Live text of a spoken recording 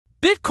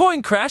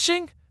Bitcoin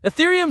crashing?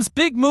 Ethereum's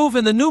big move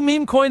and the new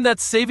meme coin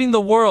that's saving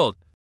the world.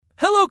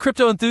 Hello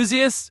crypto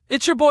enthusiasts,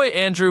 it's your boy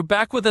Andrew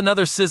back with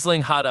another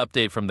sizzling hot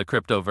update from the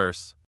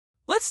cryptoverse.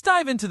 Let's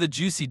dive into the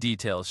juicy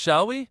details,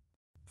 shall we?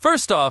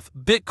 First off,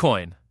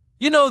 Bitcoin.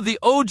 You know, the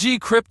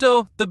OG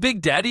crypto, the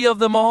big daddy of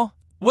them all?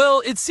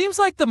 Well, it seems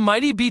like the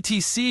mighty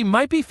BTC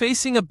might be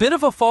facing a bit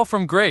of a fall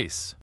from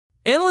grace.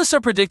 Analysts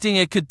are predicting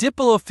it could dip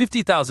below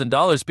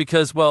 $50,000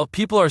 because, well,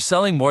 people are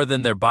selling more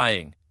than they're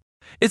buying.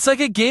 It's like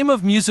a game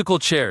of musical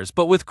chairs,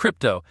 but with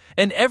crypto,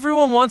 and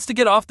everyone wants to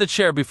get off the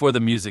chair before the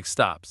music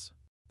stops.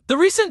 The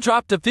recent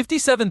drop to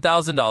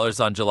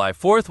 $57,000 on July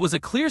 4th was a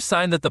clear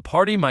sign that the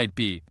party might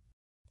be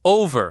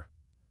over.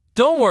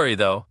 Don't worry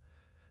though.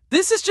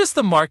 This is just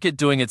the market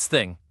doing its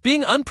thing,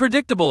 being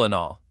unpredictable and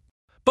all.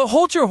 But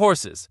hold your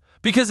horses,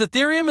 because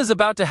Ethereum is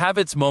about to have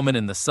its moment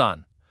in the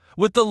sun.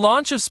 With the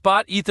launch of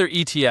spot Ether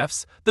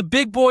ETFs, the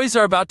big boys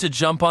are about to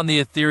jump on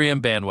the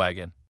Ethereum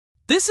bandwagon.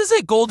 This is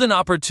a golden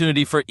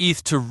opportunity for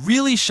ETH to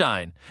really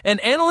shine, and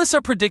analysts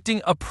are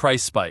predicting a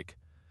price spike.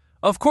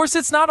 Of course,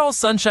 it's not all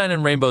sunshine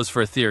and rainbows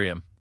for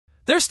Ethereum.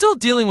 They're still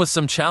dealing with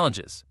some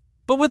challenges,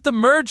 but with the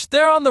merge,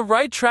 they're on the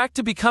right track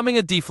to becoming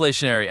a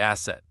deflationary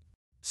asset.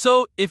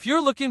 So, if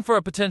you're looking for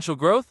a potential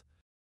growth,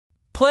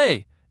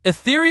 play.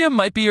 Ethereum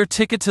might be your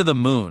ticket to the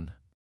moon.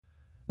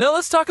 Now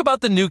let's talk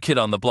about the new kid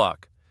on the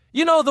block.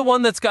 You know, the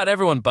one that's got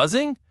everyone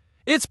buzzing?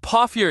 It's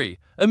PawFury,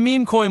 a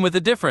meme coin with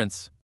a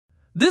difference.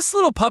 This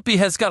little puppy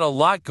has got a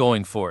lot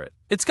going for it.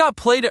 It's got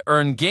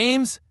play-to-earn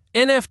games,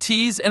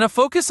 NFTs, and a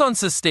focus on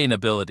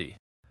sustainability.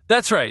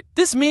 That's right,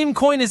 this meme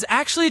coin is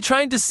actually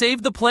trying to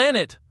save the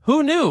planet.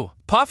 Who knew?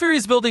 PawFury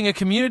is building a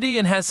community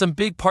and has some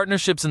big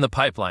partnerships in the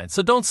pipeline,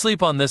 so don't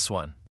sleep on this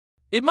one.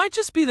 It might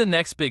just be the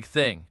next big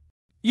thing.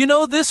 You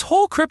know, this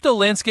whole crypto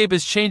landscape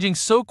is changing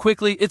so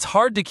quickly it's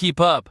hard to keep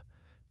up.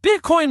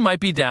 Bitcoin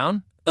might be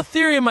down,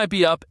 Ethereum might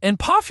be up, and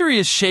PawFury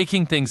is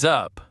shaking things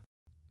up.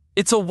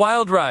 It's a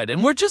wild ride,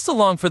 and we're just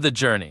along for the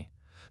journey.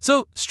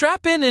 So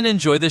strap in and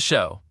enjoy the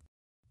show.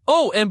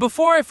 Oh, and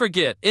before I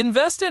forget,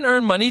 invest and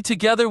earn money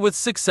together with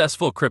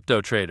successful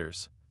crypto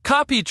traders.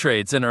 Copy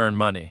trades and earn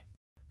money.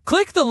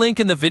 Click the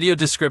link in the video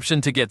description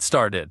to get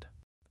started.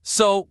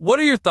 So, what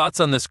are your thoughts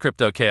on this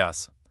crypto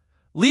chaos?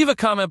 Leave a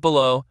comment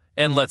below,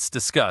 and let's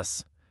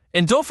discuss.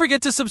 And don't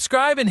forget to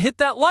subscribe and hit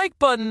that like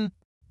button.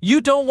 You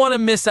don't want to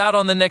miss out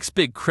on the next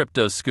big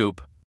crypto scoop.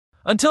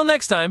 Until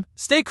next time,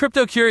 stay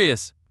crypto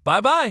curious.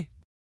 Bye-bye.